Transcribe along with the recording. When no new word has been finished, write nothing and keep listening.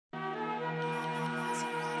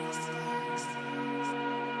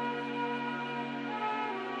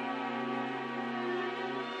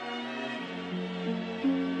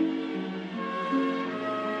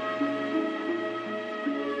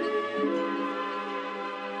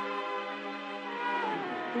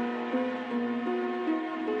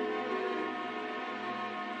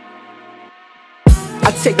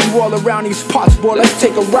I take you all around these parts, boy, let's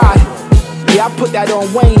take a ride. Yeah, I put that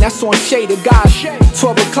on Wayne, that's on Shade of God.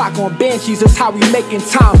 12 o'clock on Banshees, that's how we making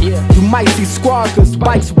time. You might see squad, cause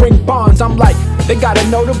bikes bring bonds. I'm like, they gotta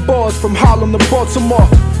know the boys from Harlem to Baltimore.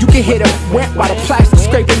 You can hear the rent while the plastic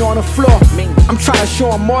scraping on the floor. I'm trying to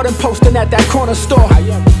show them more than posting at that corner store.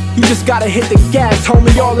 You just gotta hit the gas,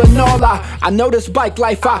 homie, all in all. I know this bike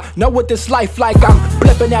life, I know what this life like. I'm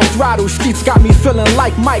blipping that throttle, streets got me feeling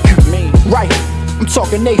like Mike. Right, I'm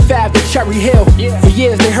talking A5 to Cherry Hill. For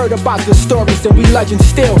years they heard about the stories and we legends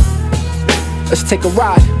still. Let's take a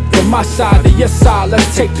ride, from my side to your side.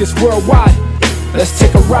 Let's take this worldwide. Let's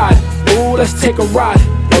take a ride, ooh, let's take a ride.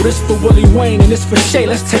 Oh, this for Willie Wayne and this for Shay.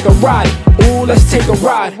 Let's take a ride, ooh, let's take a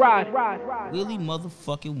ride. Willie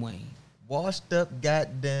motherfucking Wayne. Washed up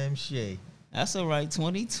goddamn Shay. That's all right.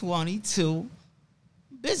 2022.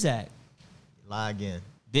 Bizak. Lie again.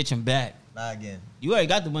 Bitch, I'm back. Lie again. You already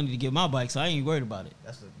got the money to get my bike, so I ain't worried about it.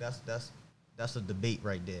 That's a debate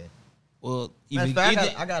right there. Well, I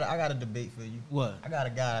got a debate for you. What? I got a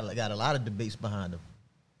guy that got a lot of debates behind him.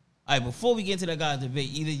 All right, before we get into that guy's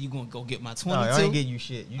debate, either you gonna go get my 22. No, I ain't getting you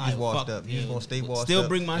shit. You just washed up. You just gonna stay washed up. Still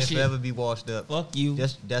bring my shit. Forever be washed up. Fuck you.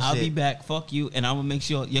 That's I'll it. be back. Fuck you, and I'm gonna make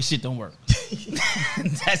sure your shit don't work.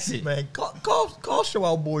 That's it. Man, call show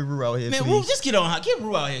our boy Rue out here, man, please. Rue, just get on. Get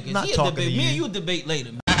Rue out here. Not he talking debate. to you. Me and you debate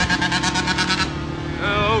later.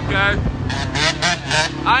 Oh, okay.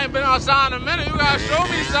 I ain't been outside in a minute. You gotta show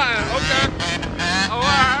me something. Okay. Oh, all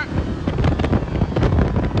right.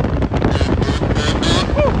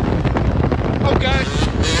 Woo. Okay.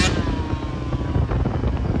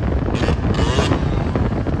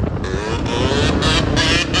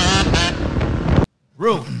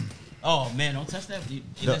 Rue. Oh man, don't touch that.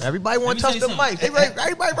 Look, everybody want to touch the mic.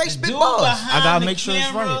 Everybody right spit balls. I gotta make sure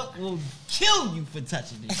it's right. Will kill you for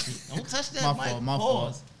touching this shit. Don't touch that mic. My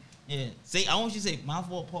fault. Yeah. Say. I want you to say my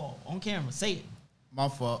fault, Paul. On camera. Say it. My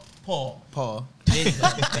fault. Paul. There you go.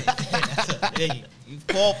 There you go.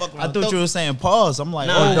 Paul fucking I thought you were saying pause. I'm like,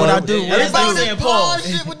 nah, what I do? Everybody saying pause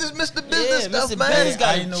shit with this Mr. Business stuff, Mr. man. Business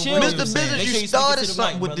got Mr. Business, you started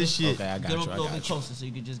something with this shit. Okay, I got you. Get a little bit closer so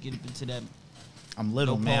you can just get up into that. I'm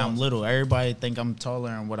little, No man. pause. I'm little. Everybody think I'm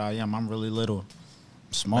taller than what I am. I'm really little.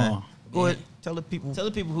 I'm small. Man, go ahead. Tell the people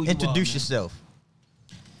who you introduce are, yourself.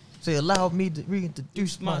 Say, allow me to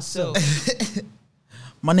reintroduce myself.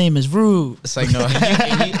 My name is Rue. It's like, no.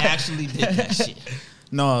 And he actually did that shit.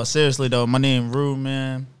 No, seriously, though. My name Rue,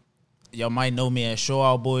 man. Y'all might know me as Show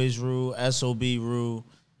Out Boys Rue, SOB Rue.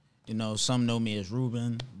 You know, some know me as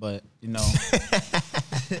Ruben, but, you know.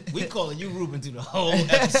 We calling you Ruben through the whole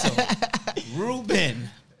episode. Ruben.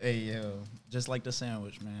 Hey, yo. Just like the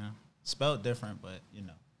sandwich, man. Spelled different, but, you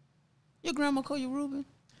know. Your grandma call you Ruben?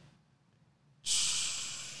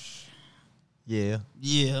 Yeah.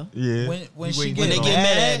 Yeah. When they get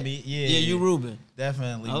mad at me, yeah, you Ruben.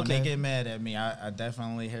 Definitely. Okay. When they get mad at me, I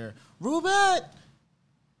definitely hear, Ruben,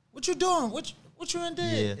 what you doing? What you in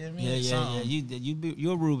there? Yeah.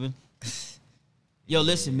 You're Ruben. Yo,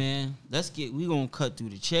 listen, man. We gonna cut through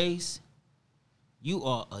the chase. You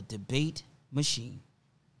are a debate machine.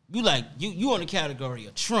 You on the category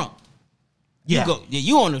of Trump.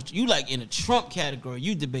 You like in a Trump category.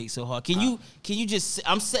 You debate so hard. Can you just?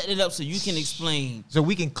 I'm setting it up so you can explain. So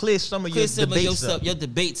we can clear some of your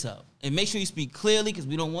debates up, and make sure you speak clearly because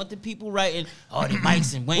we don't want the people writing. Oh, the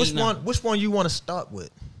mics and Wayne. Which one you want to start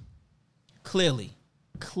with? Clearly.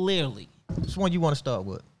 Which one you want to start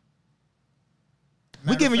with?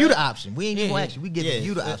 We giving you the option. We ain't even actually. We giving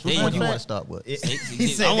you the option. Which one you want to start with?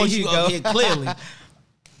 I want you to go here clearly.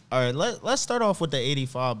 All right, let's start off with the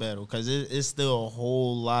 85 battle because it's still a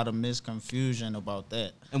whole lot of misconfusion about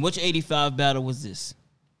that. And which 85 battle was this?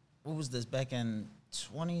 What was this, back in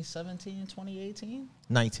 2017, 2018?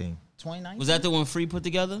 2019. Was that the one Free put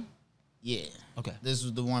together? Yeah. Okay. This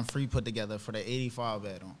was the one Free put together for the 85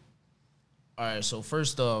 battle. All right, so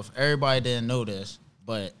first off, everybody didn't know this,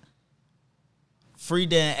 but Free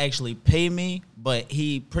didn't actually pay me, but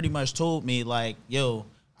he pretty much told me, like, yo,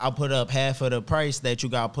 I'll put up half of the price that you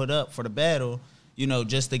got put up for the battle, you know,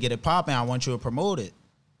 just to get it popping. I want you to promote it.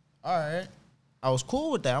 All right. I was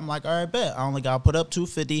cool with that. I'm like, all right, bet. I only got put up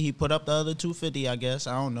 $250. He put up the other $250, I guess.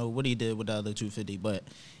 I don't know what he did with the other $250, but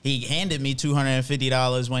he handed me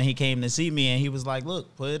 $250 when he came to see me, and he was like,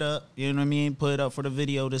 look, put it up. You know what I mean? Put it up for the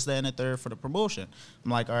video, this, that, and the third for the promotion. I'm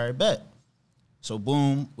like, all right, bet. So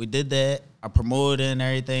boom, we did that. I promoted and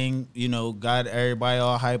everything. You know, got everybody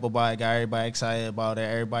all hype about it. Got everybody excited about it.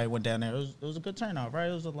 Everybody went down there. It was a good turnout, right?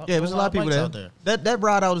 It was a lot. Yeah, it was a lot of people out there. there. That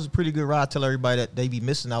ride out is a pretty good ride. Tell everybody that they be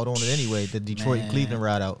missing out on it anyway. The Detroit and Cleveland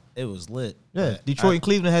ride out. It was lit. Yeah, Detroit and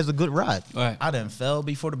Cleveland has a good ride. Right. I done fell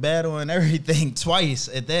before the battle and everything twice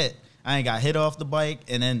at that. I ain't got hit off the bike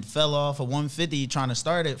and then fell off a 150 trying to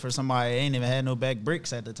start it for somebody. Ain't even had no back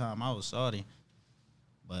brakes at the time. I was salty.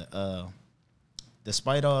 But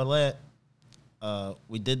despite all that,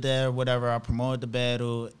 we did that or whatever. I promoted the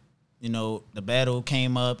battle. You know, the battle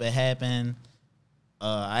came up. It happened.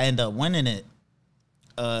 I ended up winning it.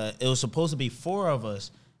 It was supposed to be 4 of us,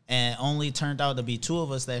 and only turned out to be 2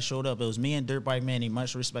 of us that showed up. It was me and Dirt Bike Manny.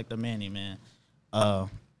 Much respect to Manny, man.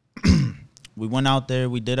 We went out there.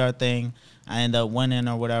 We did our thing. I ended up winning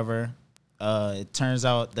or whatever. It turns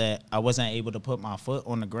out that I wasn't able to put my foot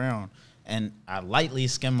on the ground, and I lightly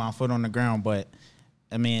skimmed my foot on the ground, but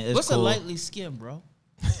I mean, it's What's cool. a lightly skim, bro?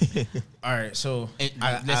 All right, so Listen,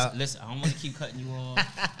 I don't want to keep cutting you off.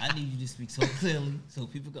 I need you to speak so clearly so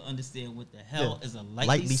people can understand what the hell is a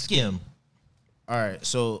lightly skim. All right,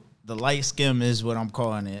 so the light skim is what I'm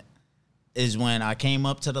calling it. Is when I came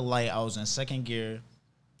up to the light, I was in second gear.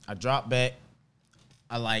 I dropped back.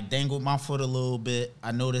 I like dangled my foot a little bit.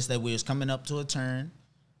 I noticed that we was coming up to a turn.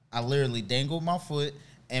 I literally dangled my foot.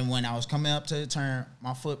 And when I was coming up to the turn,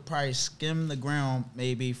 my foot probably skimmed the ground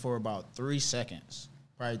maybe for about 3 seconds.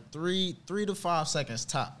 Probably 3 to 5 seconds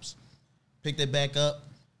tops. Picked it back up,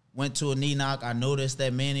 went to a knee knock. I noticed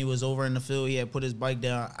that Manny was over in the field. He had put his bike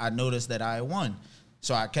down. I noticed that I had won.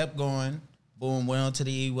 So I kept going. Boom, went on to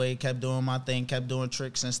the E-way, kept doing my thing, kept doing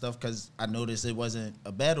tricks and stuff because I noticed it wasn't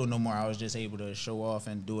a battle no more. I was just able to show off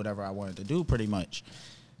and do whatever I wanted to do pretty much.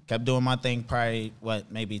 Kept doing my thing probably,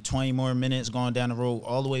 maybe 20 more minutes going down the road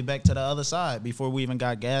all the way back to the other side before we even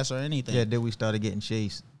got gas or anything. Yeah, then we started getting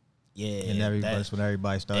chased. Yeah. And that's when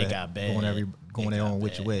everybody started going their own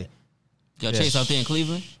which way. Y'all chase out there in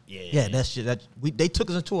Cleveland? Yeah, that shit. They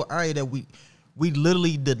took us into an area that we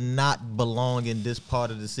literally did not belong in this part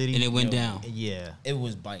of the city. And it went down. Yeah. It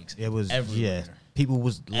was bikes. It was everywhere. Yeah. People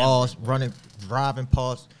was lost, driving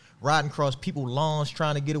past, riding across people's lawns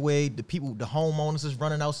trying to get away. The homeowners is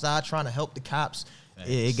running outside trying to help the cops.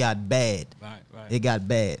 It got bad. Right. It got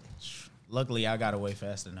bad. Luckily, I got away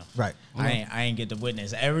fast enough. Right. I ain't get to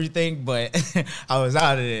witness everything, but I was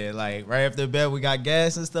out of there. Like, right after the bed, we got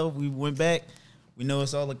gas and stuff. We went back. We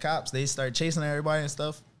noticed all the cops. They started chasing everybody and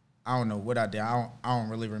stuff. I don't know what I did. I don't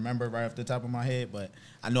really remember right off the top of my head, but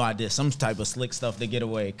I know I did some type of slick stuff to get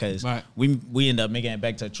away because we ended up making it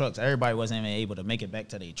back to the trucks. Everybody wasn't even able to make it back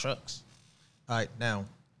to their trucks. All right, now,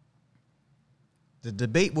 the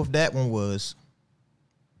debate with that one was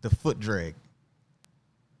the foot drag.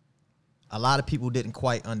 A lot of people didn't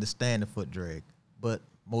quite understand the foot drag, but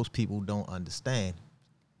most people don't understand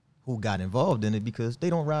who got involved in it because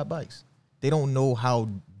they don't ride bikes. They don't know how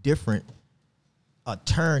different a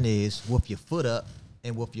turn is with your foot up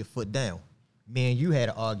and with your foot down. Me and you had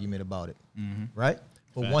an argument about it, right?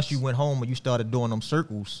 But once you went home and you started doing them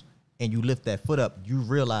circles and you lift that foot up, you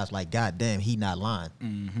realize, like, God damn, he not lying.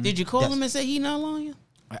 Did you call him and say he not lying?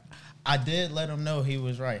 I did let him know he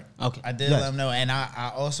was right. Okay. I did let him know. And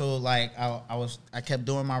I also, like, I kept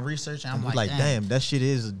doing my research, and I'm like, damn, that shit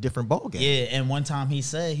is a different ballgame. Yeah, and one time he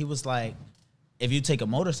said, he was like, if you take a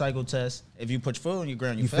motorcycle test, if you put your foot on your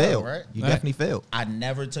ground, you fail, right? You definitely failed. I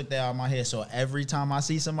never took that out of my head. So every time I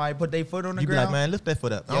see somebody put their foot on the you ground, be like, man, lift that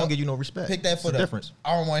foot up. I don't give you no respect. Pick that foot up. Difference.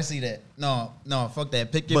 I don't want to see that. No, fuck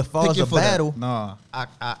that. Pick your foot up. No,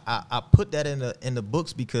 I put that in the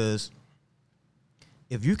books because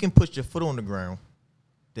if you can put your foot on the ground,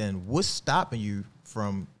 then what's stopping you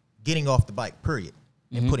from getting off the bike, period,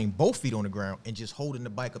 and putting both feet on the ground and just holding the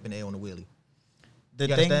bike up in the air on the wheelie?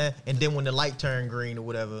 You understand? And then when the light turned green or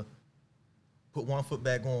whatever, put one foot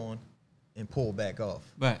back on and pull back off.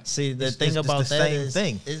 Right. See, the thing about that is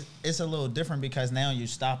it's a little different because now you're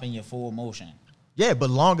stopping your full motion. Yeah, but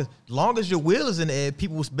long as your wheel is in the air,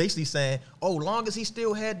 people was basically saying, oh, long as he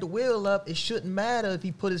still had the wheel up, it shouldn't matter if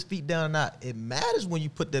he put his feet down or not. It matters when you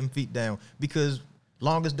put them feet down because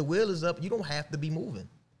long as the wheel is up, you don't have to be moving.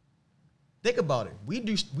 Think about it. We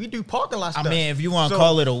do parking lot stuff. I mean, if you want to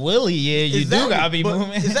call it a wheelie, yeah, you do gotta be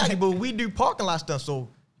moving. Exactly, but we do parking lot stuff, so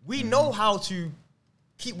we know how to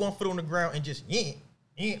keep one foot on the ground and just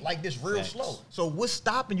like this real slow. So what's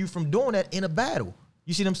stopping you from doing that in a battle?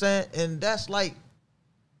 You see what I'm saying? And that's like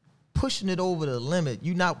pushing it over the limit.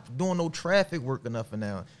 You're not doing no traffic work enough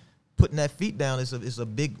now. Putting that feet down is a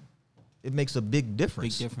big. It makes a big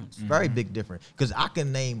difference. Big difference. Very big difference. Because I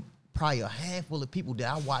can name probably a handful of people that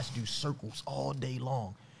I watch do circles all day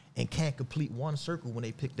long, and can't complete one circle when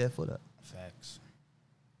they pick that foot up. Facts.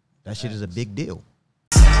 That shit is a big deal.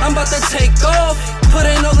 I'm about to take off, put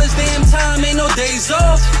in all this damn time, ain't no days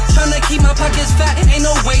off. Tryna keep my pockets fat, ain't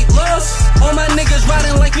no weight loss. All my niggas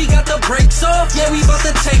riding like we got the brakes off. Yeah, we about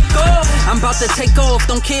to take off. I'm about to take off,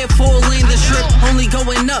 don't care if full land the strip. Only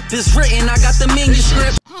going up, it's written, I got the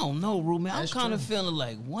manuscript. I don't know, Ruben. I'm kind of feeling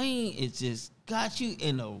like Wayne, it just got you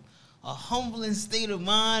in a humbling state of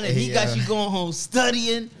mind, and he got you going home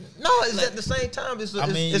studying. No, it's like, at the same time, it's a, I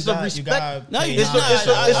mean, it's a respect. No,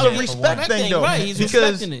 It's a respect thing, though. Right, he's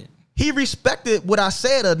because respecting it. he respected what I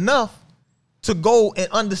said enough to go and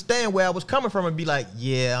understand where I was coming from and be like,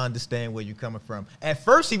 yeah, I understand where you're coming from. At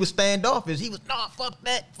first, he was standoffish. He was, nah, fuck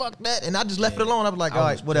that. And I just left it alone. I was like, all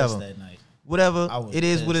right, whatever. That night. Whatever. It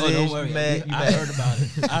is what it is. Don't worry. You mad. I heard about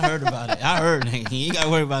it. I heard about it. I heard. He ain't got to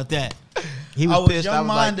worry about that. He was pissed. I was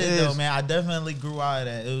like, though, man. I definitely grew out of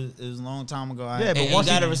that. It was a long time ago. Yeah, but And once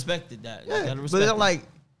you gotta you- respect it. That. Yeah, You gotta but respect I'm it. like,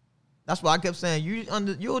 that's why I kept saying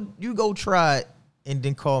you go try it and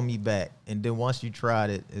then call me back, and then once you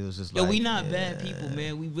tried it, it was just Yo, like, we not yeah. bad people,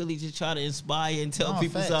 man. We really just try to inspire and tell No,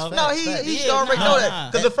 people facts, something. No, facts. he Yeah, already nah, know nah.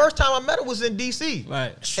 that because the first time I met him was in DC.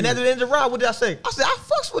 Right. And at the end of the ride, what did I say? I said, I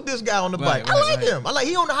fucks with this guy on the Right, bike. I right, like right. him. I like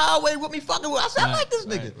he on the highway with me fucking with. I said, I Right, like this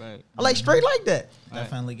right, nigga. right. I like straight like that.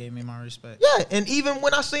 Definitely gave me my respect. Yeah, and even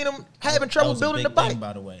when I seen him having That trouble was a building the big bike, thing,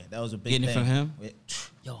 by the way. That was a big Getting it thing. from him?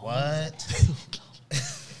 Yo, what?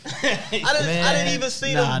 I didn't even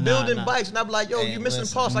see them building bikes, and I'm like, yo, Hey, you missing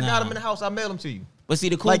listen, parts? I got nah. them in the house. I mailed them to you. But see,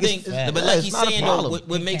 the cool Like, thing, it's- but yeah, like it's he's not a saying though, problem.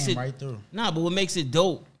 what It makes came it right through. Nah, but what makes it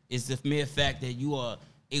dope is the mere fact that you are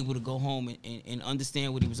able to go home and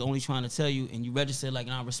understand what he was only trying to tell you, and you register like,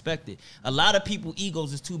 nah, I respect it. A lot of people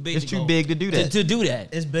egos is too big. It's too big to do that. To do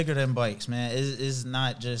that. It's bigger than bikes, man. It's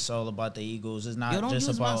not just all about the egos. It's not Yo, don't just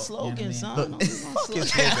use about my slogan, you know son. what Don't use my slogan.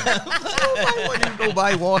 Nobody want you to go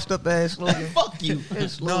buy washed up ass slogan. Fuck you. I mean?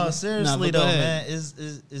 No, seriously Nah, but though, go ahead. man.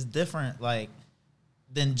 It's different, like,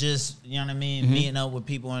 than just, you know what I mean, Mm-hmm. meeting up with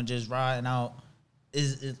people and just riding out.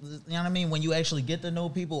 Is you know what I mean? When you actually get to know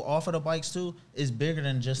people off of the bikes too, it's bigger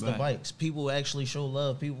than just the Right. bikes. People actually show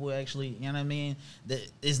love. People actually, you know what I mean? That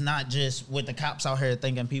it's not just with the cops out here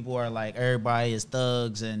thinking people are like everybody is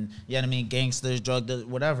thugs and you know what I mean, gangsters, drug dealers,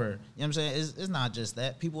 whatever. You know what I'm saying? It's not just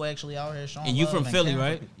that. People actually out here showing. And you love from Philly, caring for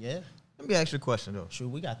right? people. Yeah. Let me ask you a question though. Shoot,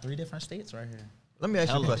 we got 3 different states right here. Let me ask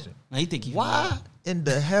you a Hello. question. Now you think you Why in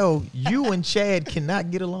the hell you and Chad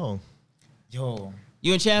cannot get along? Yo,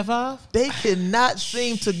 You and Chad 5? They cannot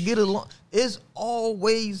seem to get along. It's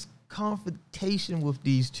always confrontation with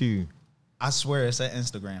these two. I swear it's an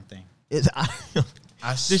Instagram thing. It's I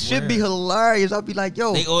this should be swear. hilarious. I'll be like,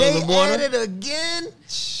 yo, They order the water? at it again.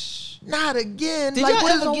 Not again. Did like, y'all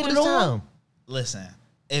what is ever over get this it on? time? Listen,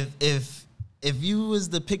 if you was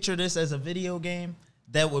to picture this as a video game,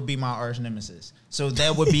 that would be my arch nemesis. So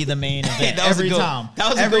that would be the main event That was every a good, time. That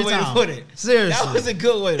was every a good way to time. put it. Seriously, That was a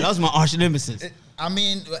good way. That was my arch nemesis. I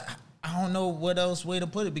mean, I don't know what else way to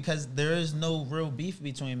put it because there is no real beef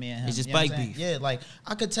between me and him. It's just You know what bike I'm saying? beef. Yeah, like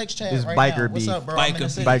I could text Chad It's right biker now. What's beef. up, bro? I'm in Biker the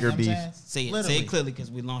city, beef. Biker you know what I'm beef. saying? Say it Literally. clearly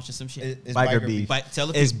because we launching some shit. It's Biker beef. Tell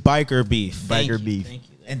the It's people. biker beef. Thank biker you, beef. Thank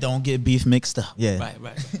you. And don't get beef mixed up. Yeah. Right.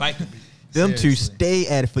 Biker beef. Them two Seriously. stay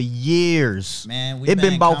at it for years. Man, we It been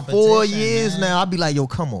in about 4 competition, years man. now. I'll be like, yo,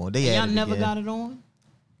 come on. They And at y'all it never again. got it on?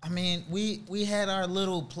 I mean, we had our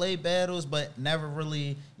little play battles, but never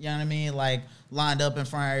really, you know what I mean, like lined up in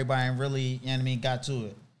front of everybody and really, you know what I mean, got to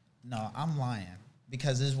it. No, I'm lying.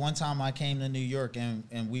 Because this one time I came to New York and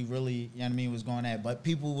we really, you know what I mean, was going at it. But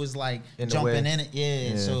people was like In the jumping way. in it.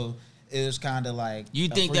 Yeah, Yeah. so it was kind of like You a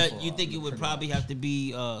think free-for-all, it would pretty probably much. have to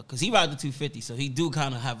be because he ride the 250, so he do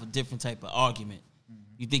kind of have a different type of argument.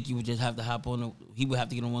 You think you would just have to hop on? He would have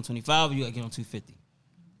to get on 125, or you got to get on 250?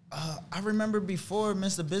 I remember before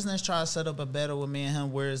Mr. Business tried to set up a battle with me and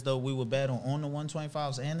him, whereas though we would battle on the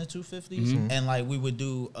 125s and the 250s, and like we would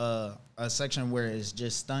do a section where it's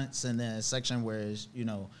just stunts, and then a section where it's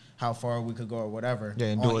how far we could go or whatever. Yeah,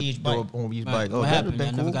 and on do it each bike. on each Right. bike. Oh, What that happened? would've been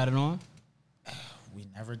I never cool. got it on. We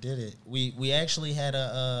never did it. We actually had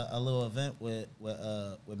a little event with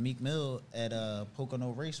Meek Mill at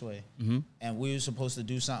Pocono Raceway, and we were supposed to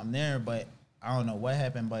do something there, but I don't know what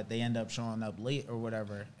happened. But they ended up showing up late or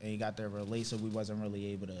whatever, and he got there real late, so we wasn't really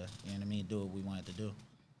able to, you know what I mean, do what we wanted to do.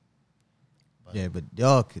 Yeah, but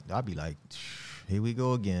y'all, I'll be like, here we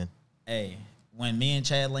go again. Hey, when me and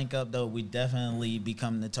Chad link up though, we definitely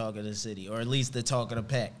become the talk of the city, or at least the talk of the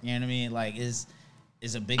pack. You know what I mean? Like it's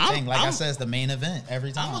a big thing. Like I said, it's the main event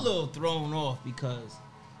every time. I'm a little thrown off because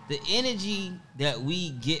the energy that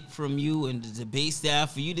we get from you and the debate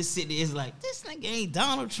staff, for you to sit there is like, this nigga ain't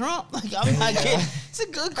Donald Trump. Like, I'm not getting, it's a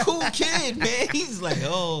good, cool kid, man. He's like,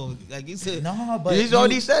 oh, like he said. No, but he's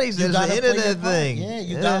already said he's an internet thing. Yeah,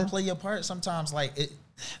 you gotta play your part sometimes. Like it,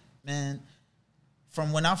 man.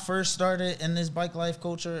 From when I first started in this bike life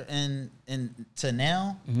culture and to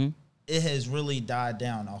now, it has really died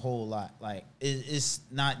down a whole lot. Like it's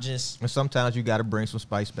not just. And sometimes you got to bring some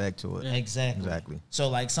spice back to it. Exactly. So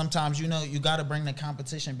like sometimes you got to bring the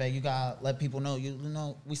competition back. You got to let people know you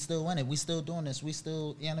know we still in it. We still doing this. We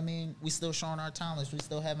still you know what I mean. We still showing our talents. We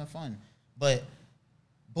still having fun. But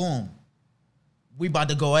boom, we about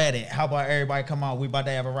to go at it. How about everybody come out? We about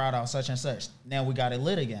to have a ride out such and such. Now we got it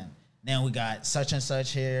lit again. Now we got such and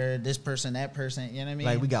such here, this person, that person, you know what I mean?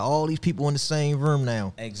 Like, we got all these people in the same room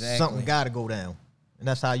now. Exactly. Something got to go down. And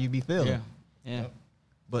that's how you be feeling. Yeah.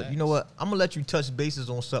 But you know what? I'm going to let you touch bases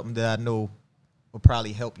on something that I know will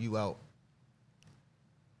probably help you out.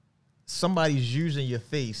 Somebody's using your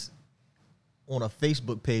face on a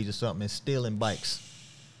Facebook page or something and stealing bikes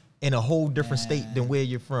in a whole different state than where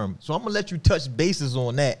you're from. So I'm going to let you touch bases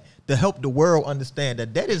on that to help the world understand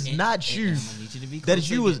that is not you.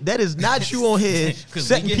 That is not you on here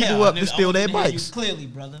setting people up to steal their bikes. Clearly,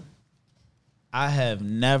 brother. I have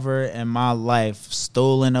never in my life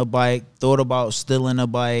stolen a bike, thought about stealing a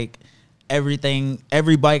bike. Every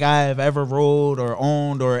bike I have ever rode or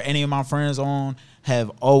owned or any of my friends own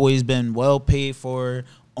have always been well paid for,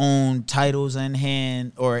 own titles in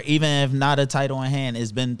hand, or even if not a title in hand,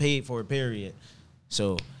 it's been paid for, period.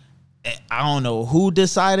 So I don't know who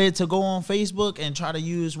decided to go on Facebook and try to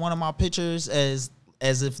use one of my pictures as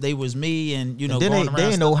if they was me and, you know, going around.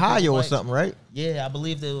 They in Ohio or something, right? Yeah, I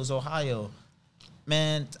believe it was Ohio.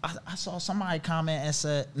 Man, I saw somebody comment and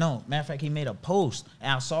said, no, matter of fact, he made a post,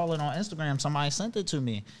 and I saw it on Instagram. Somebody sent it to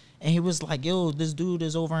me, and he was like, yo, this dude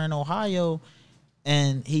is over in Ohio,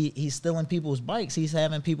 and he's stealing people's bikes. He's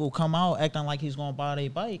having people come out acting like he's going to buy their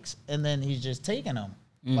bikes, and then he's just taking them.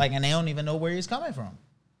 Like, and they don't even know where he's coming from.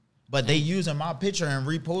 But they using my picture and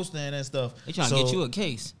reposting and stuff. They trying to get you a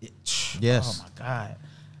case. Yes. Oh, my God.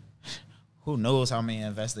 Who knows how many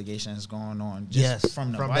investigations going on just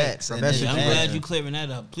from the bikes. I'm glad you clearing that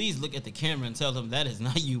up. Please look at the camera and tell them that is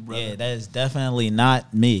not you, brother. Yeah, that is definitely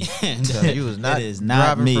not me. You was not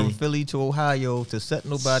driving from Philly to Ohio to set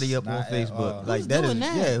nobody up on Facebook. Like that is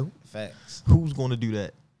yeah. Facts. Who's going to do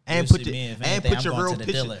that? And put your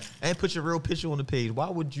real picture on the page. Why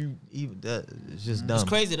would you even? It's just dumb. It's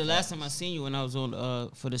crazy. The last time I seen you when I was on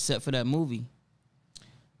for the set for that movie.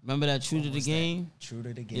 Remember that True to the Game? True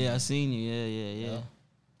to the Game. Yeah, I seen you. Yeah.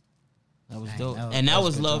 That was dope. And that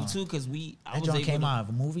was love too, because I was able came out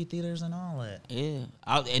of movie theaters and all that. Yeah.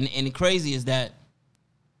 And the crazy is that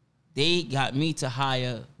they got me to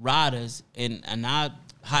hire riders, and I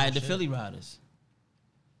hired the Philly riders.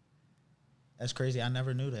 That's crazy. I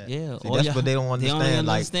never knew that. Yeah. See, that's what they don't understand. They don't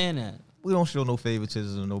like, understand that. We don't show no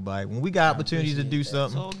favoritism to nobody. When we got opportunities to do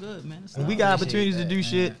something, it's all good, man. When we got opportunities to do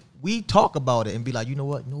shit, we talk about it and be like, you know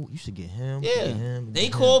what? No, you should get him. Yeah. Get him, they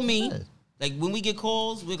call me. Yeah. Like when we get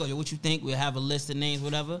calls, we go, yo, what you think? We'll have a list of names,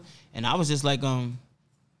 whatever. And I was just like, all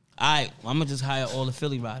right, I'm gonna just hire all the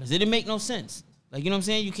Philly riders. It didn't make no sense. Like, you know what I'm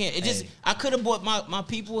saying? You can't. It just. I could have bought my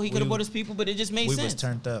people. He could have bought his people, but it just made sense. We was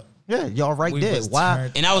turned up. Yeah, y'all right there.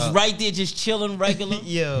 Why? And I was right there, just chilling regular.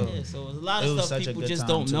 Yo. Yeah. So a lot of stuff people just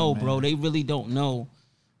don't know, bro. They really don't know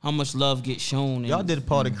how much love gets shown. Y'all did a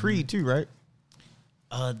part of Creed too, right?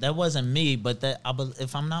 That wasn't me, but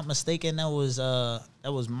if I'm not mistaken, that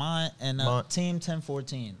was mine and Team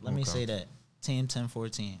 1014. Let me say that. Team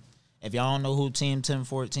 1014. If y'all don't know who Team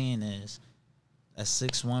 1014 is, that's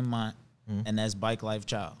 6'1" Mont, and that's Bike Life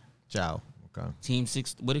Chow. Chow. Okay. Team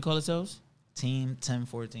 6. What do they call themselves? Team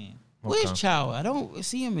 1014. Where's Chow? I don't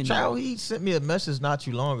see him in Chow, he sent me a message not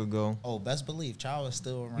too long ago. Oh, best believe Chow is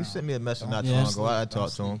still around. He sent me a message not too long ago. I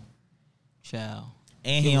talked to him. Chow.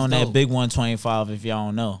 And he on that big 125 if y'all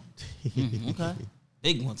don't know. Okay.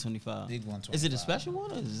 Big 125. Big 125. Is it a special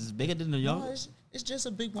one or is it bigger than the young? No, it's just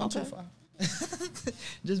a big 125.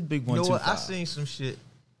 Just big 125. You know what? I seen some shit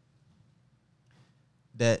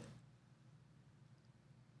that.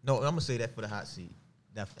 No, I'm gonna say that for the hot seat.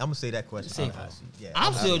 I'm gonna say that question for the hot seat. Yeah,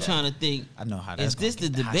 I'm still trying to think. I know how that's. Is this the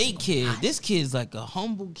debate kid? This kid's like a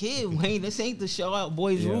humble kid, Wayne. This ain't the show out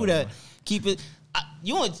boys rule that keep it.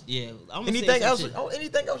 You want anything else?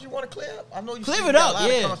 Anything else you want to clear up? I know you clear it up. A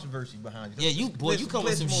lot of controversy behind you. Yeah, you come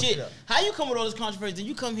with some shit. How you come with all this controversy? Then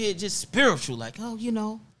you come here just spiritual, like, oh, you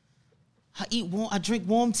know, I drink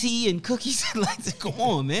warm tea and cookies. Like, come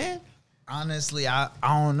on, man. Honestly, I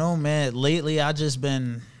don't know, man. Lately, I just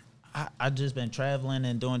been I just been traveling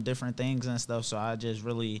and doing different things and stuff. So I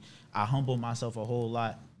humbled myself a whole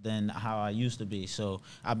lot than how I used to be. So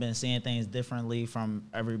I've been seeing things differently from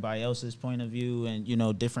everybody else's point of view, and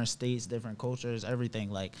different states, different cultures, everything.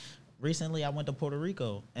 Like recently I went to Puerto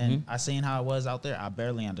Rico and I seen how it was out there. I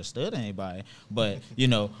barely understood anybody, but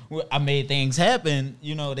I made things happen.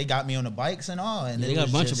 They got me on the bikes and all, and they got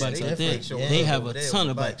a bunch of bikes out there. They have a ton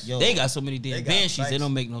of bikes. They got so many damn banshees, they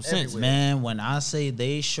don't make no sense. Man, when I say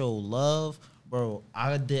they show love, bro,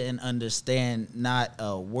 I didn't understand not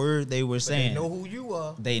a word they were saying. They know who you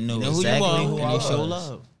are. They knew who exactly you are, who and I they was. show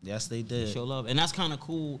love. Yes, they did. They show love, and that's kind of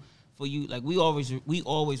cool for you. Like we always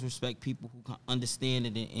respect people who understand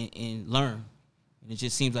it and learn. And it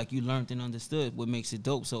just seems like you learned and understood what makes it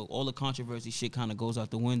dope. So all the controversy shit kind of goes out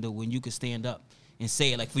the window when you can stand up and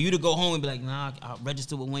say it. Like for you to go home and be like, nah, I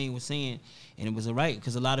registered what Wayne was saying, and it was all right,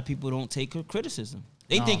 because a lot of people don't take criticism.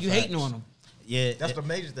 They think you hating on them. Yeah, that's the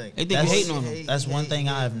major thing. They think you hating on them. That's one thing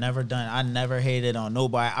I have never done. I never hated on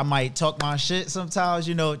nobody. I might talk my shit sometimes,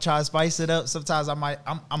 try to spice it up. Sometimes I'm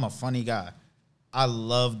a funny guy. I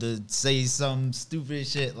love to say some stupid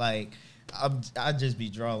shit. Like I just be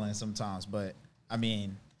drawing sometimes, but I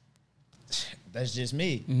mean, that's just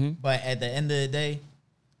me. But at the end of the day,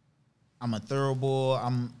 I'm a thorough boy.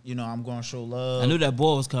 I'm gonna show love. I knew that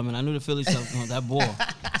ball was coming. I knew the Philly stuff was coming. That ball.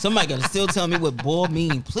 Somebody gotta still tell me what ball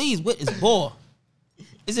mean. Please, what is ball?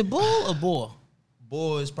 Is it bull or ball?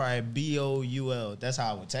 Bull is probably BOUL. That's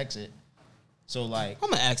how I would text it. So like,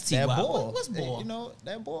 I'm gonna ask T. That ball. What's ball?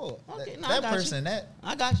 That ball. Okay, that person. You. That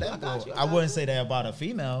I got you. That I got you. I wouldn't say that about a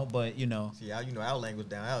female, but See, our language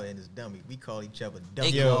down our end is dummy. We call each other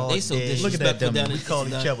dummy. They so Look at that disrespectful dummy. down We call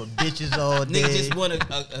each other bitches all day. Nigga just won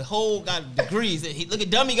a whole got degrees. Look at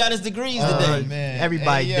Dummy got his degrees today. Man.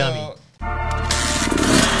 Everybody hey, dummy.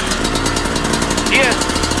 Yeah.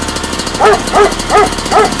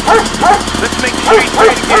 Let's make the streets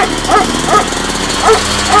great again.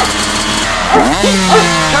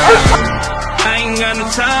 I ain't got no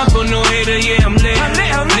time for no hater, yeah, I'm lit.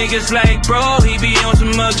 Niggas like, bro, he be on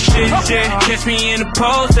some other shit. Catch me in the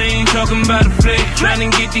post, they ain't talking about a flick.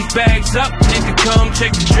 Tryna get these bags up, nigga, come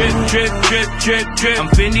check the drip, drip, drip, drip, drip. I'm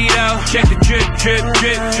Fendi'd out, check the drip, drip,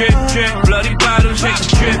 drip, drip, drip. Bloody bottles, check the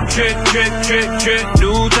drip, drip, drip, drip, drip.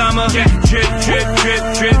 New timer, check the drip, drip, drip,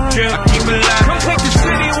 drip, drip. I keep it alive. Come take the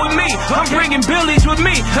city with me. I'm bringing Billies with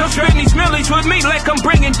me. I'm straightening these millies with me, like I'm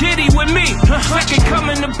bringing Diddy with me. Second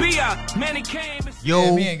coming to be out, man, he came.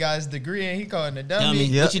 Yo, me and guy's degree, and he calling the dummy.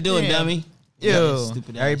 Yep. What you doing, dummy? Yo,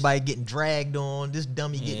 stupid ass. everybody getting dragged on. This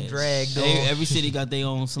dummy getting dragged on. Every city got their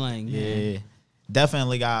own slang. Yeah.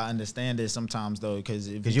 Definitely gotta understand it sometimes though, because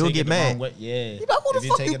you'll get mad. Way, yeah. You like, who the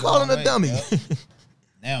fuck you calling a dummy? Yep.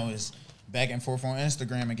 Now it's back and forth on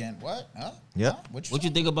Instagram again. What? Huh? Yep. Huh? What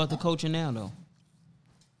you think about the culture now, though?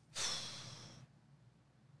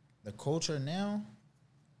 The culture now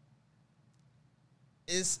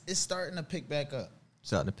is starting to pick back up.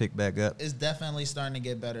 Starting to pick back up. It's definitely starting to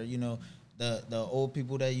get better. The old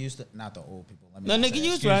people that used to, not the old people. No, nigga,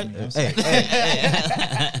 you was right.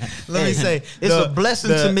 Let me say, it's a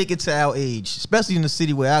blessing to make it to our age, especially in the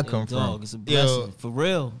city where I come from. It's a blessing, for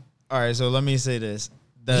real. All right, so let me say this.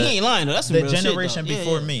 He ain't lying though. That's some the real generation shit,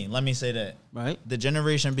 before me. Let me say that. Right. The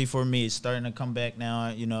generation before me is starting to come back now.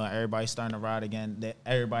 Everybody's starting to ride again. That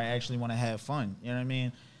everybody actually want to have fun. You know what I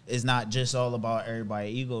mean? It's not just all about everybody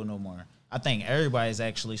ego no more. I think everybody's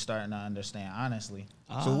actually starting to understand, honestly.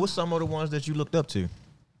 So what's some of the ones that you looked up to?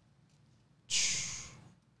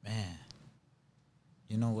 Man,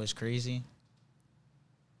 you know what's crazy?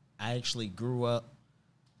 I actually grew up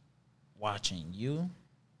watching you.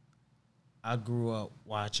 I grew up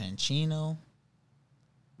watching Chino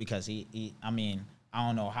because I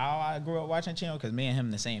don't know how I grew up watching Chino because me and him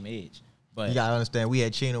the same age. But you gotta understand, we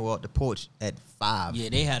had Chino off the porch at 5. Yeah,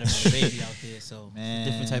 they had him as a baby out there, so Man.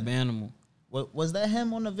 different type of animal. What was that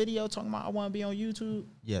him on the video talking about I want to be on YouTube?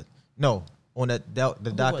 Yeah. No, on the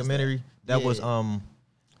documentary, that was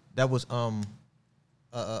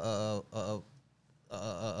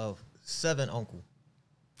 7 Uncle.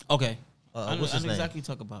 Okay. I know what's his name? exactly what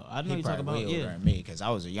you talk about. I know He you talk probably about way older than me because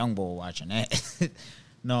I was a young boy watching that.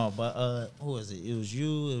 No, but who was it? It was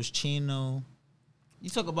you. It was Chino. You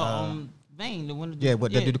talk about Vane, the one. Yeah,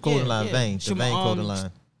 what they do the clothing line, Vane, the Vane clothing line.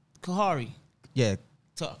 Kahari. Yeah.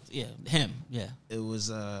 Him. Yeah. It was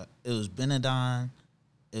Benadon.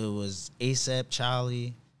 It was ASAP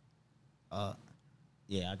Charlie.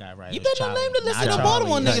 Yeah, I got it right. You It was better not Charlie. name the list Not of the Charlie. bottom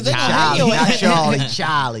one Not niggas. They gonna hang your Not ass.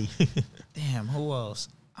 Charlie. Damn, who else?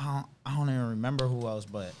 I don't even remember who else,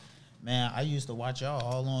 but man, I used to watch y'all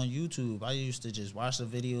all on YouTube. I used to just watch the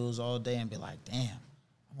videos all day and be like, damn,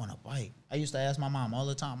 I want a bike. I used to ask my mom all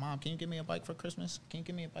the time, Mom, can you give me a bike for Christmas? Can you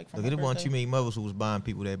give me a bike for Look, my there wasn't birthday? too many mothers who was buying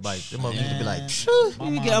people that bike. Them mothers used to be like, My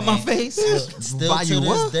You mom get out my ain't- face. Still Buy to you this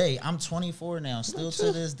what? day, I'm 24 now. Still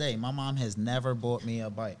to this day, my mom has never bought me a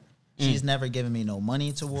bike. She's never given me no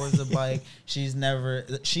money towards a bike. She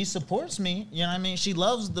supports me. You know what I mean? She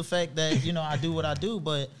loves the fact that, you know, I do what I do,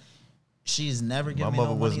 but she's never my given me mother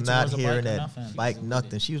no was money not towards a hearing bike or that nothing. bike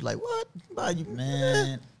nothing. She was like, what? Buy you?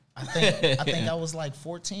 Man, I think I was like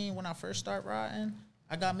 14 when I first started riding.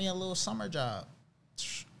 I got me a little summer job.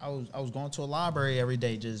 I was going to a library every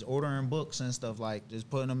day, just ordering books and stuff, like just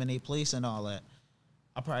putting them in a place and all that.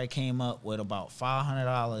 I probably came up with about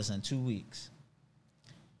 $500 in 2 weeks.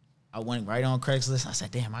 I went right on Craigslist. I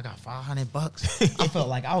said, "Damn, I got $500." I felt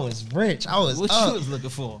like I was rich. I was What up. you was looking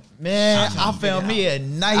for? Man, I found me a I could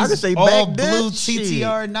nice say all back then, blue shit.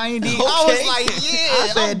 TTR 90. I Okay. was like, yeah. I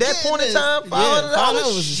said I'm at that getting point in this. time, $500.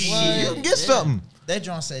 $500 was Shit, what? you can get something. That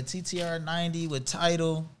joint said TTR 90 with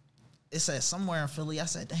title. It said somewhere in Philly. I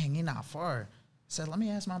said, dang, he not far. I said, let me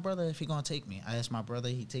ask my brother if he gonna take me. I asked my brother,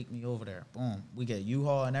 he take me over there. Boom. We get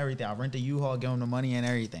U-Haul and everything. I rent a U-Haul, give him the money and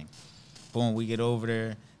everything. Boom, we get over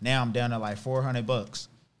there. Now I'm down to like $400.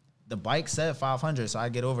 The bike said 500, so I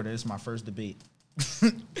get over there. This is my first debate.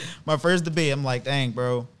 My first debate, I'm like, dang,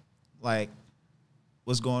 bro. Like,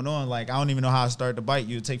 what's going on? Like, I don't even know how to start the bike.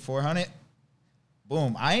 You would take 400?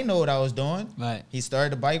 Boom. I ain't know what I was doing. Right. He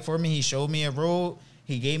started the bike for me. He showed me a road.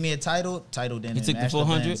 He gave me a title. Title didn't He took the match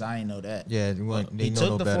 400? Benz. I ain't know that. Yeah, they He know took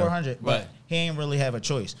no the better. 400, but Right. he ain't really have a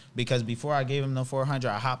choice because before I gave him the 400,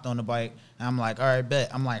 I hopped on the bike and I'm like, all right,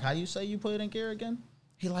 bet. I'm like, how you say you put it in gear again?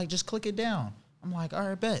 He like, just click it down. I'm like, all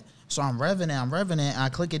right, bet. So I'm revving it, and I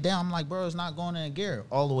click it down. I'm like, bro, it's not going in gear.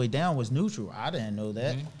 All the way down was neutral. I didn't know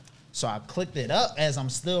that. So I clicked it up as I'm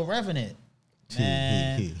still revving it.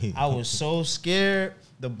 Man, I was so scared.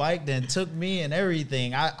 The bike then took me and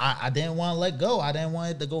everything. I didn't want to let go. I didn't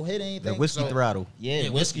want it to go hit anything. That whiskey throttle. Yeah, Yeah,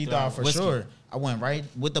 whiskey throttle for whiskey. sure. I went right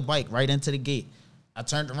with the bike right into the gate. I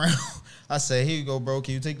turned around. I said, here you go, bro.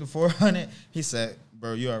 Can you take the 400? He said,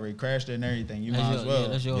 bro, you already crashed it and everything. You might as well. Yeah,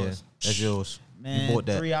 that's Yeah, yours. that's yours. Man, you bought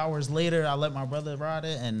that. 3 hours later, I let my brother ride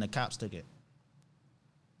it, and the cops took it.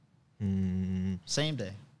 Same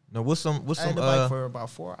day. Now, what's I had the bike for about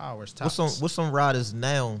 4 hours. Tops. what's some riders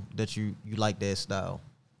now that you like that style?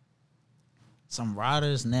 Some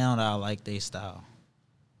riders now that I like their style.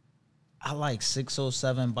 I like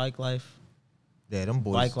 607 Bike Life. Yeah, them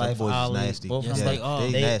boys, Bike Life, them boys is Ollie, nasty. both Yes, them they like- are.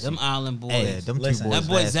 they nasty. Them island boys. Hey, Yeah, them listen, two boys that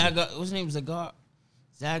boy nasty. Zaga, what's his name? Zagar.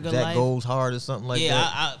 Zaga That Life. goes hard or something like Yeah,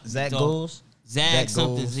 that. Zach dog. Goals. Zag Zach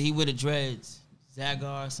something. Goals. He with the dreads.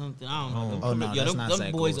 Zagar or something. I don't know. Oh, no, Yo, that's them, not them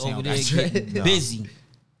Zach boys Goals. He over don't there got getting dreads. busy.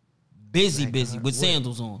 Busy, Zach busy. Goals. With Where?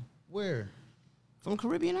 sandals on. Where? From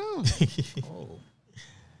Caribbean Island. Oh,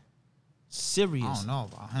 Serious. I don't know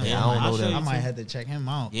about him. Yeah, I don't know I'll show that. you I might too. have to check him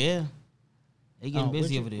out. Yeah. They getting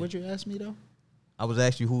busy over there. What'd you ask me though? I was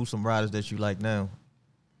asking you who's some riders that you like now.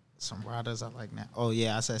 Some riders I like now. Oh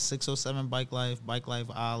yeah, I said 607 Bike Life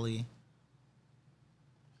Ollie.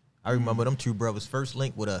 I remember them two brothers first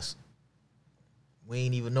linked with us. We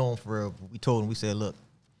ain't even know them for real. We told them, we said, look,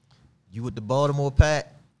 you with the Baltimore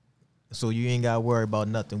pack, so you ain't got to worry about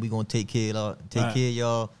nothing. We going to take care of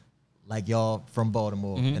y'all like y'all from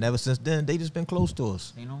Baltimore. And ever since then, they just been close to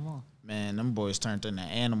us. Ain't no more. Man, them boys turned into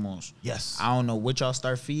animals. Yes. I don't know what y'all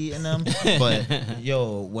start feeding them, but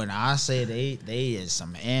yo, when I say they is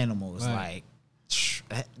some animals, Right.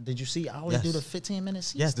 like, did you see Ollie Yes. do the 15-minute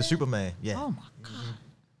seat Yes, the stand? Superman. Yeah. Oh my god.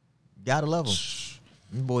 Gotta love them.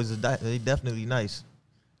 Them boys, they definitely nice.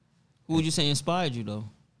 Who would you say inspired you though?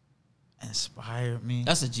 Inspired me.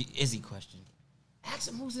 That's a easy question. Ask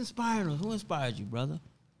him who's inspired him. Who inspired you, brother?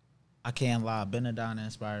 I can't lie. Benadonna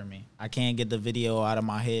inspired me. I can't get the video out of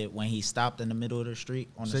my head when he stopped in the middle of the street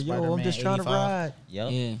on the Say, yo, Spider-Man I'm just trying to 85. ride. Yep.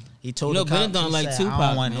 Yeah. He told You know, the cops, Benadonna he like said, Tupac, I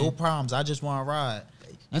don't want man. no problems. I just want to ride.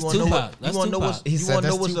 That's You wanna know Tupac. what- That's you wanna know Tupac. what's, He you said wanna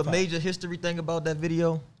know that's what's a Tupac. major history thing about that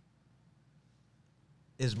video?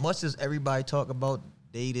 As much as everybody talk about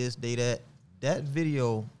they this, they that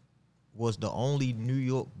video was the only New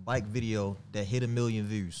York bike video that hit 1 million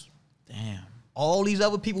views. Damn. All these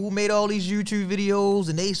other people who made all these YouTube videos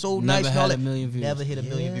and they so Never nice and all had that 1 million views. never hit 1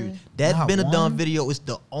 million Yeah. views. That Not Benadonna one? video is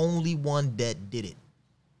the only one that did it.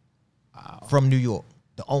 From New York,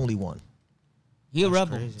 the only one. He a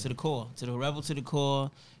rebel crazy. to the core. To the rebel to the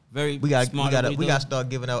core. Very We got smart. at what he we got to does. start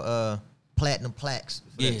giving out platinum plaques.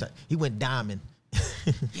 For that Yeah. type. He went diamond.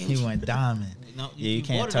 He went diamond. No, Yeah, you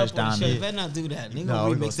can't brought it touch up on the show. You diamond. better not do that. They No, gonna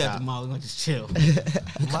we remix gonna that stop. tomorrow. We're gonna just chill.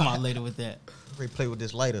 We'll come out later with that. We play with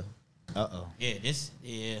this lighter. Uh-oh. Yeah,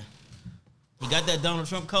 yeah. He got that Donald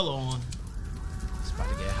Trump color on. It's about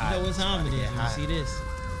to get hot. You know what It's time about it to is get when you hot. see this.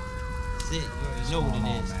 That's it. You already know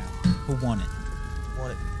what it is. Who won it? Who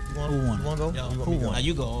won it? You want to go? Yo, You want who me to won? go?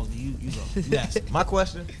 You go. You go. Yes. My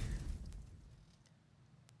question: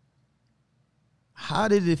 how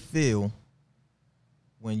did it feel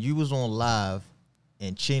when you was on live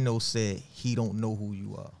and Chino said he don't know who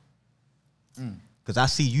you are? Because I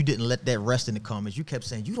see you didn't let that rest in the comments. You kept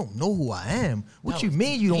saying, you don't know who I am. What you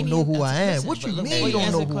mean you don't know who I am? What you mean you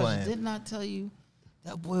don't know who I am? Didn't I tell you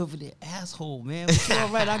that boy over there, asshole, man? But you all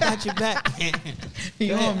right? I got your back, man.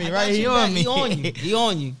 He on me, I got right? He your on back. me. He on you. He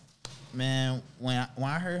on you. Man, when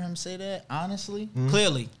I heard him say that, honestly,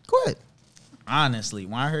 Clearly. Go ahead. honestly,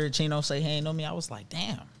 when I heard Chino say he ain't know me, I was like,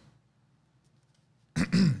 damn.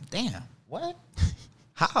 Damn. What?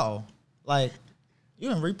 How? Like, you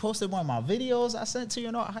done reposted one of my videos I sent to you.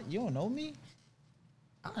 You don't know me?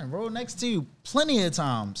 I done rode next to you plenty of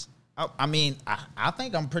times. I mean, I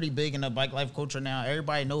think I'm pretty big in the bike life culture now.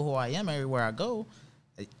 Everybody know who I am everywhere I go.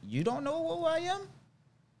 You don't know who I am?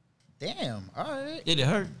 Damn. All right. Did it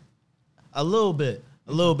hurt? A little bit.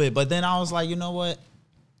 But then I was like, you know what?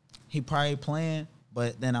 He probably playing.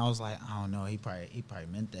 But then I was like, I don't know. He probably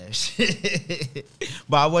meant that shit.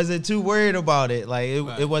 But I wasn't too worried about it. Like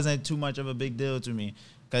it wasn't too much of a big deal to me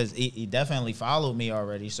because he definitely followed me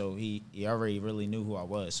already. So he already really knew who I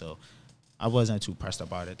was. So I wasn't too pressed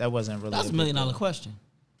about it. That wasn't really. That's a $1 million question.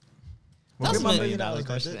 Well, That's give $1 my million $1 million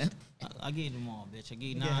question. I gave them all, bitch. I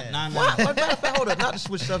gave Why? nine. Matter of fact, hold up. Not to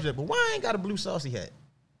switch subject, but why I ain't got a blue saucy hat?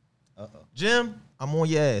 Jim, I'm on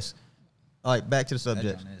your ass. All right, back to the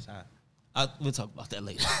subject. We'll talk about that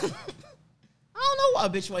later. I don't know why,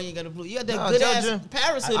 bitch. Why you ain't got a blue? You got that Nah, good Jim, ass Jim.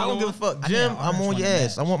 Paris hoodie I don't on. give a fuck. I need Jim, an I'm orange on one your to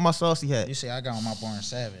ass. match. I want my saucy hat. You say I got on my Born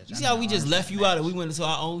Savage. You see how we just left you out and we went into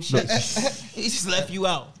our own shit? He just left you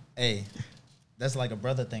out. Hey, that's like a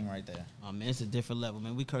brother thing right there. Oh man, it's a different level,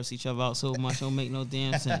 man. We curse each other out so much, it don't make no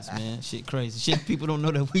damn sense, man. Shit crazy. Shit people don't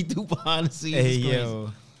know that we do behind the scenes. Hey, It's crazy.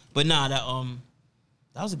 yo. But nah, that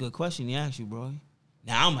was a good question he asked you, bro.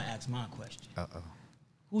 Now I'm gonna ask my question.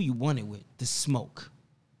 Who you wanted with the smoke?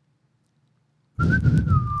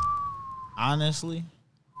 Honestly,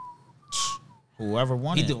 whoever He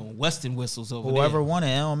wanted. doing Western whistles over there. Whoever wanted,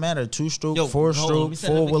 it don't matter. 2-stroke, Yo, hold on, let 4-stroke, me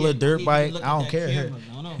set it up 4-wheeler, again. dirt You bike. look I at don't that care. camera.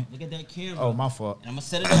 No, look at that camera. Oh, my fault. And I'm gonna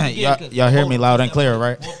set it up again. 'cause- Y'all hear me hold loud on, and clear,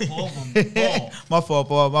 right? Ball. My fault,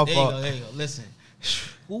 boy. My There you fault. go, there you go. Listen,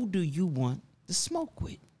 who do you want to smoke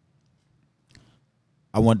with?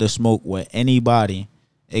 I want to smoke with anybody.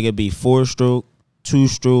 It could be 4-stroke,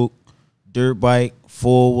 2-stroke, dirt bike,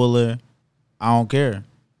 4-wheeler. I don't care.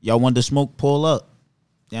 Y'all want to smoke, pull up.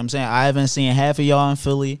 You know what I'm saying? I haven't seen half of y'all in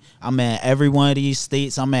Philly. I'm at every one of these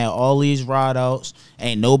states. I'm at all these ride outs.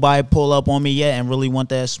 Ain't nobody pull up on me yet and really want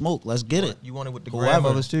that smoke. Let's get it. You want it with the Whoever.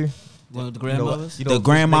 grandmothers too? One of the grandmothers? You know, The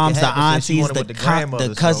grandmoms, the happen, since you aunties, want it with the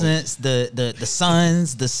grandmothers, cousins, the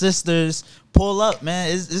sons, the sisters. Pull up,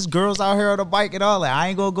 man. It's girls out here on the bike and all that. I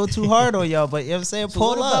ain't gonna go too hard on y'all, but you know what I'm saying? Pull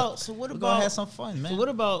what up. about- so what We're about- gonna have some fun, man. So what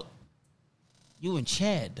about you and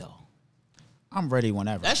Chad though? I'm ready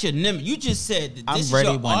whenever. That's your nemesis. You just said that I'm this is ready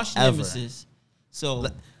your arch whenever. nemesis. So,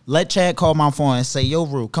 Let Chad call my phone and say, "Yo,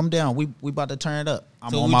 Rue, come down. We about to turn it up.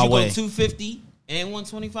 I'm so on would my you way." go 250 and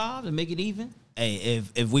 125 to make it even? Hey,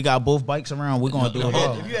 if we got both bikes around, we're gonna do it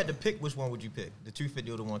all. If you had to pick, which one would you pick? The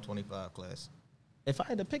 250 or the 125 class? If I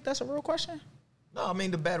had to pick, that's a real question. No, I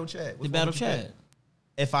mean the battle Chad. The battle Chad.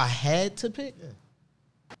 If I had to pick,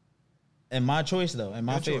 and my choice though, in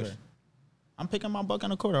my Your favor, choice. I'm picking my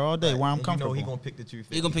 $1.25 all day where I'm comfortable. You know he gonna pick the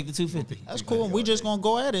 250. You're gonna pick the 250. That's cool. We just gonna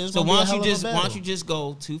go at it. It's So gonna why be a don't hell you of a just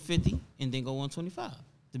battle. go 250 and then go 125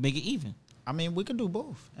 to make it even? I mean, we can do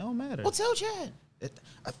both. It don't matter. Well, tell Chad.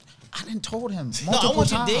 I didn't told him No, multiple I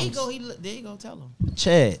want you. times. There you go. There you go. Tell him.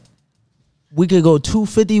 Chad, we could go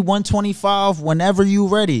 250, 125 whenever you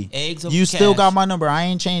ready. Eggs or you still cash? got my number. I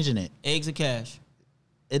ain't changing it. Eggs or cash?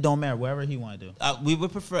 It don't matter. Whatever he want to do. We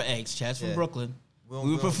would prefer eggs. Chad's from Yeah. Brooklyn. We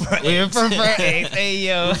We would don't- prefer eggs. eggs. Hey,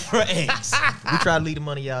 yo. For eggs. We try to leave the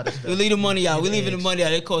money out. And stuff. We leave the money out. We leaving the Eggs. money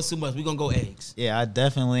out. It costs too much. We gonna go eggs. Yeah, I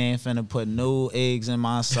definitely ain't finna put no eggs in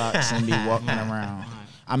my socks and be walking around.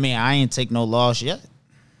 I mean, I ain't take no loss yet.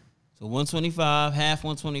 So 125, half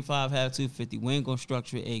 125, half 250. We ain't gonna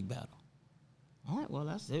structure an egg battle. All right. Well,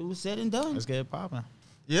 that's it. Was said and done. Let's get it popping.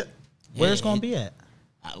 Yep. Where it's Yeah, gonna be at?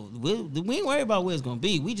 We ain't worry about where it's gonna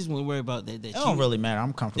be. We just want to worry about that. It don't really matter.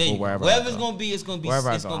 I'm comfortable wherever. Wherever I it's go. gonna be, it's gonna be. Wherever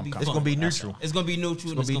I it's go, gonna I'm be. comfortable. It's Fun. gonna be That's neutral. It's gonna be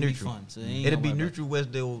neutral. And it's gonna be fun. So It'll be neutral where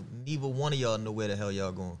they'll neither one of y'all know where the hell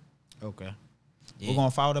y'all going. Okay. Yeah. We're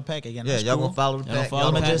gonna follow the pack again. Yeah, That's y'all cool. gonna follow the Y'all pack. follow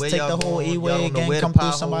Y'all the don't pack. know Just where take y'all the whole going. Y'all E-way don't know again, where the come through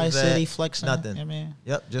potholes somebody's at. city flexing. Nothing. Yeah, man.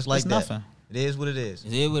 Yep, just like It's that. nothing. It is what it is.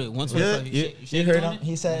 Is it with it? 125. You shake heard on him? it?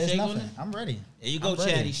 He said You it's shake on nothing. it? I'm ready. There you go, I'm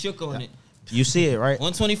ready. Chad. He shook on it. You see it, right?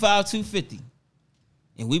 125, 250.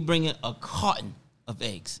 And we bring in a carton of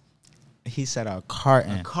eggs. He said a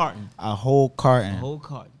carton. A carton. A whole carton. A whole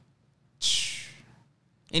carton.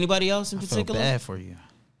 Anybody else in I feel particular? bad for you.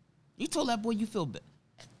 You told that boy you feel bad.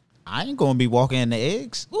 I ain't gonna be walking in the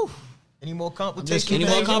eggs. Oof. Any more competition? Any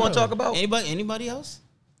more you want to talk about? Anybody else?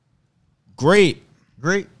 Great.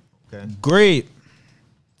 Great. Okay. Great.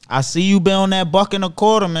 I see you been on that buck and a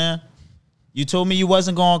quarter, man. You told me you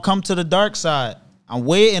wasn't gonna come to the dark side. I'm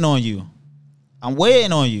waiting on you. I'm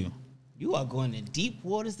waiting on you. You are going in deep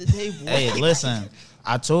waters today, boy. Hey, listen.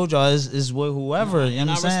 I told y'all it's with whoever. You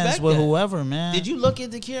know what I'm saying? It's with whoever, man. Did you look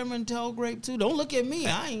at the camera and tell Grape too? Don't look at me.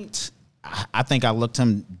 I ain't. I think I looked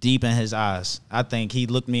him deep in his eyes. I think he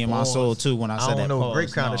looked me in my soul too when I said that. I don't know. Pause.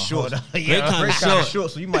 Grape kind of short. Grape kind of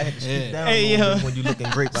short. So you might have to scoot down a little bit when you look in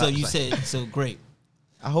Grape. So you said Grape.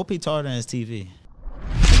 I hope he taller than his TV.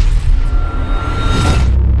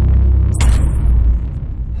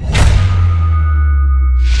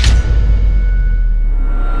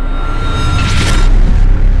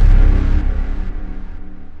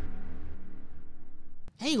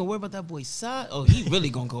 Hey, you gonna worry about that boy's side? Oh, he really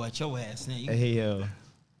gonna go at your ass now. Hey, yo.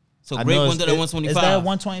 So Grape went to that 125. Is that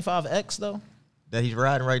 125X though? That he's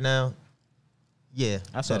riding right now. Yeah,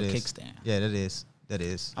 I saw that a is. kickstand. Yeah, that is. That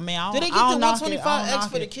is. I mean, I don't, Did they get I the don't knock it, I don't 125X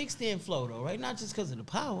knock for the it. kickstand flow though, right? Not just because of the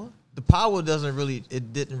power. The power doesn't really.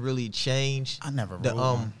 It didn't really change. I never The rode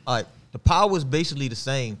one. all right. The power is basically the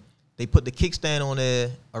same. They put the kickstand on there,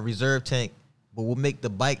 a reserve tank, but what make the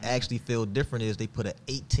bike actually feel different is they put an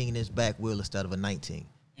 18-inch back wheel instead of a 19.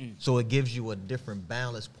 So it gives you a different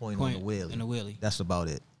balance point on the wheelie. In the wheelie. That's about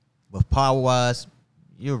it. But power-wise,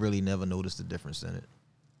 you'll really never notice the difference in it.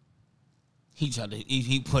 He tried to.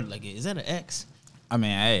 He put it like, is that an X? I mean,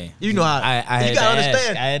 hey. You know how I you had gotta to ask.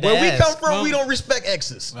 understand. I had to Where we ask. come from, we don't respect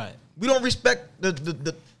X's. Right. We don't respect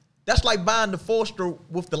the that's like buying the 4-stroke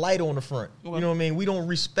with the light on the front. Okay. You know what I mean? We don't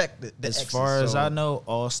respect the As X's, far as so- I know,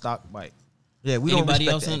 all stock bike. Yeah, we Anybody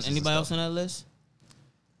don't else respect on the X's and anybody else stuff. on that list?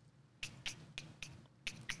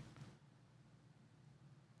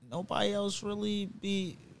 Nobody else really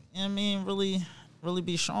be, you know what I mean, really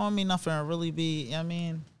be showing me nothing or really be, you know what I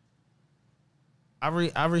mean.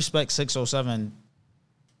 I respect 607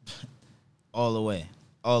 all the way.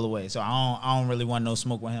 All the way. So I don't really want no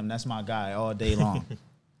smoke with him. That's my guy all day long. You know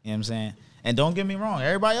what I'm saying? And don't get me wrong,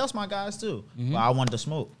 everybody else my guys too. But I want the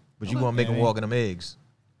smoke. But you want to make them walk in them eggs.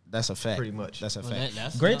 That's a fact. Pretty much. That's a Well, fact.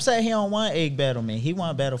 that's Grape enough. said he don't want egg battle, man. He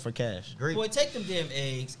want battle for cash. Grape, Boy, take them damn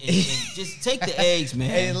eggs and just take the eggs, man.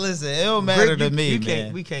 Hey, listen, it don't matter to me,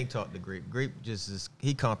 man. We can't talk to Grape. Grape just is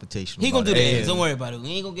he confrontational. He gonna do about the it. eggs. Don't worry about it. We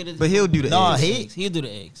ain't gonna get it. But he'll do the No, eggs. He'll do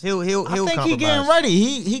the eggs. He'll I think he compromise. getting ready.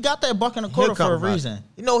 He got that buck and a quarter He'll for a compromise. reason.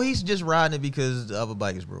 You know, he's just riding it because the other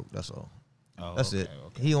bike is broke. That's all. Oh, That's it.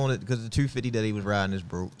 He on it because the 250 that he was riding is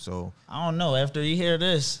broke. So I don't know. After you hear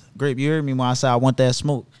this, Grape, you heard me when I said I want that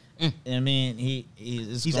smoke. I mean,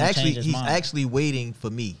 he's actually waiting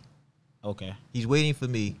for me. Okay. He's waiting for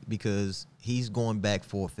me because he's going back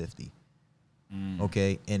 450.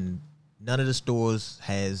 Okay, and none of the stores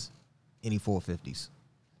has any 450s.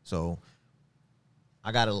 So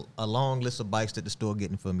I got a long list of bikes that the store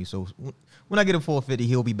getting for me. So when I get a 450,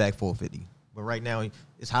 he'll be back 450. But right now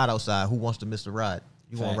it's hot outside. Who wants to miss the ride?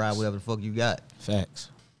 You want to ride whatever the fuck you got. Facts.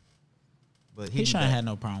 But He shouldn't have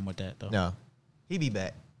no problem with that though. No, he be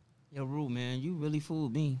back. Yo, Rue, man, you really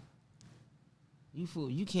fooled me.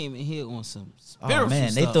 You came in here on some Oh spiritual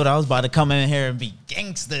man, they stuff. thought I was about to come in here and be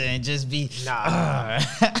gangster and just be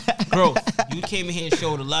growth. You came in here and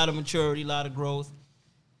showed a lot of maturity, a lot of growth.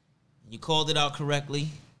 You called it out correctly.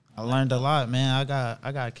 I learned a lot, man.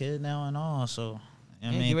 I got a kid now and all, so I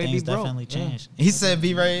Yeah, mean get ready to things be broke. definitely Yeah. changed. He said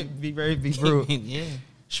be ready, be broke. Yeah.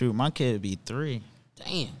 Shoot, my kid be 3.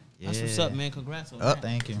 Damn. That's what's Yeah. up, man. Congrats on Up. that.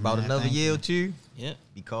 Thank you. About man. another Thank year you. or two, Yep.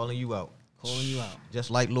 be calling you out. Calling you out.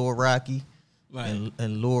 Just like Lil Rocky Right.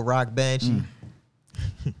 and Lil Rock Banshee.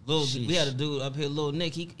 We had a dude up here, Lil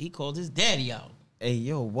Nick. He called his daddy out. Hey,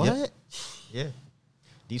 yo, what? Yep. Yeah.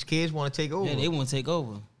 These kids want to take over. Yeah, they want to take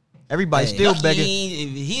over. Everybody's Hey. still If begging.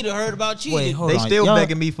 he'd have heard about you. Wait, hold They on. still Y'all-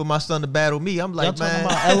 begging me for my son to battle me. I'm Y'all like, talking man.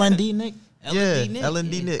 about LND Nick? Yeah, Nick.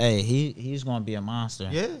 LND yeah. Nick. Hey, he's gonna be a monster.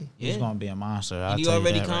 Yeah. He's Yeah. gonna be a monster. I'll And he tell you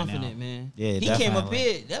already that right confident, now. man. Yeah, he came up definitely.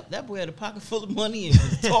 here. That boy had a pocket full of money and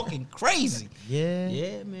was talking crazy. Yeah.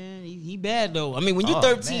 Yeah, man. He bad though. I mean, when you Oh,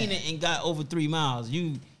 13 man. and got over 3 miles,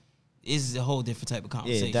 it's a whole different type of Yeah,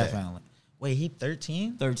 conversation. definitely. Wait, he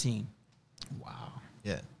 13? 13. Wow.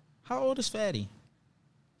 Yeah. How old is Fatty?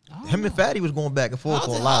 Him and Fatty was going back and forth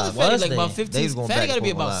on live. Fatty Was like they? about They 15. was going Fatty back got to and be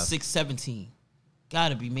forth on about live. 6, 17. Got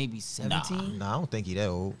to be maybe 17. Nah, I don't think he that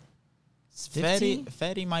old.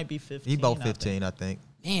 Fatty might be 15. He about 15, I think.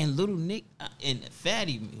 Man, little Nick and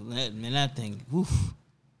Fatty, man, that thing. Oof.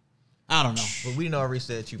 I don't know. But we didn't already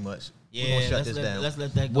said too much. Yeah, We're gonna shut this down. Let's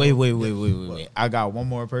let that go. Wait. I got one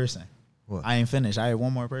more person. What? I ain't finished. I had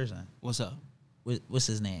one more person. What's up? What's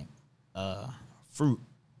his name? Fruit.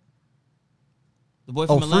 The boy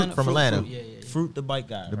from Atlanta. From Atlanta. Yeah. Fruit the bike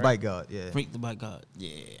guy. The right? bike guard, yeah. Freak the bike god.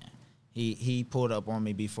 Yeah. He pulled up on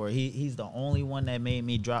me before. He's the only one that made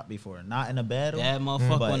me drop before. Not in a battle. Bad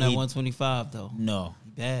motherfucker but on that he- 125 though. No.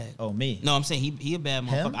 Bad. Oh, me. No, I'm saying he a bad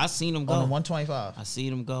motherfucker. Him? I seen him go. On the 125. I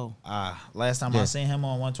seen him go. Last time Yeah. I seen him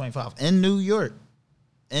on 125 in New York.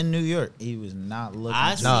 He was not looking.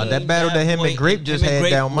 I too Nah, seen that battle that him boy- and Grape just him and had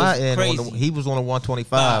Grape down my was end. crazy. He was on the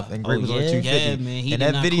 125 and Grape was on the yeah? 250. Yeah, man, he and did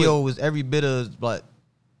that not video quit. was every bit of like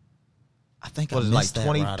I think what I is it, like missed that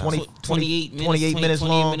 20 ride. 28 minutes, 28 minutes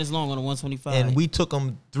 28 long. minutes long on the 125. And we took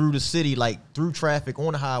them through the city, like through traffic,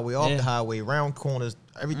 on the highway, off Yeah. the highway, around corners,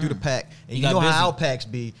 through the pack. And You you got know busy. how our packs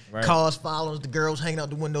be. Right. Cars following us, the girls hanging out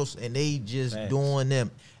the windows, and they just Facts. doing them.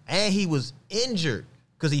 And he was injured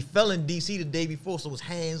because he fell in DC the day before, so his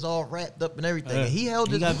hands all wrapped up and everything. Yeah. And he held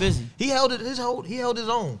He his, got busy. He held his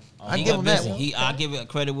own. I He give got him that busy. one. I give it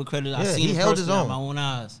credit with credit. I Yeah, seen he him held his personally with own. my own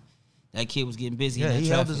eyes. That kid was getting busy. Yeah, in that he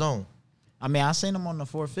traffic. held his own. I mean, I seen him on the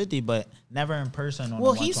 450, but never in person on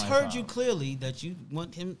Well, the he's 125. heard you clearly that you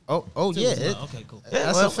want him. Oh to yeah. as well. Okay, cool. Yeah,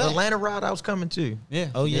 That's well, a fact. Atlanta ride, I was coming too. Yeah.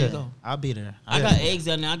 Oh there yeah. you go. I'll be there. I got eggs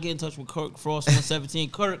down there. I get in touch with Kirk Frost 117.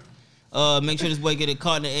 Kirk, make sure this boy get a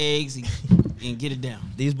carton of eggs and get it down.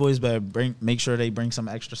 These boys better make sure they bring some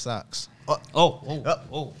extra socks.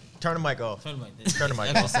 Oh. Turn the mic off. Turn the mic there. Turn the mic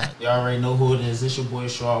Extra off. side. Y'all already know who it is. It's your boy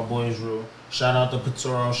Shaw, Boys Rule. Shout out to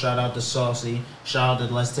Patoro. Shout out to Saucy. Shout out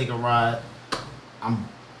to Let's Take a Ride. I'm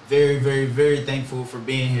very, very, very thankful for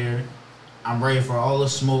being here. I'm ready for all the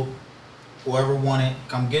smoke. Whoever want it,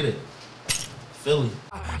 come get it. Philly.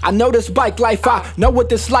 I know this bike life, I know what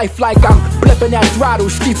this life like. I'm flipping that throttle,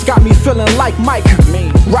 streets got me feeling like Mike.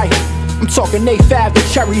 Right, I'm talking A5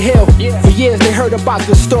 to Cherry Hill. For years they heard about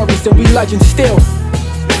the stories and we legends still.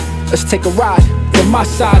 Let's take a ride from my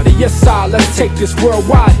side to your side. Let's take this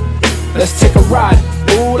worldwide. Let's take a ride.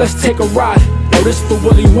 Ooh, let's take a ride. Oh, this for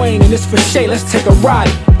Willie Wayne and this for Shay. Let's take a ride.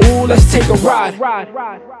 Ooh, let's take a ride.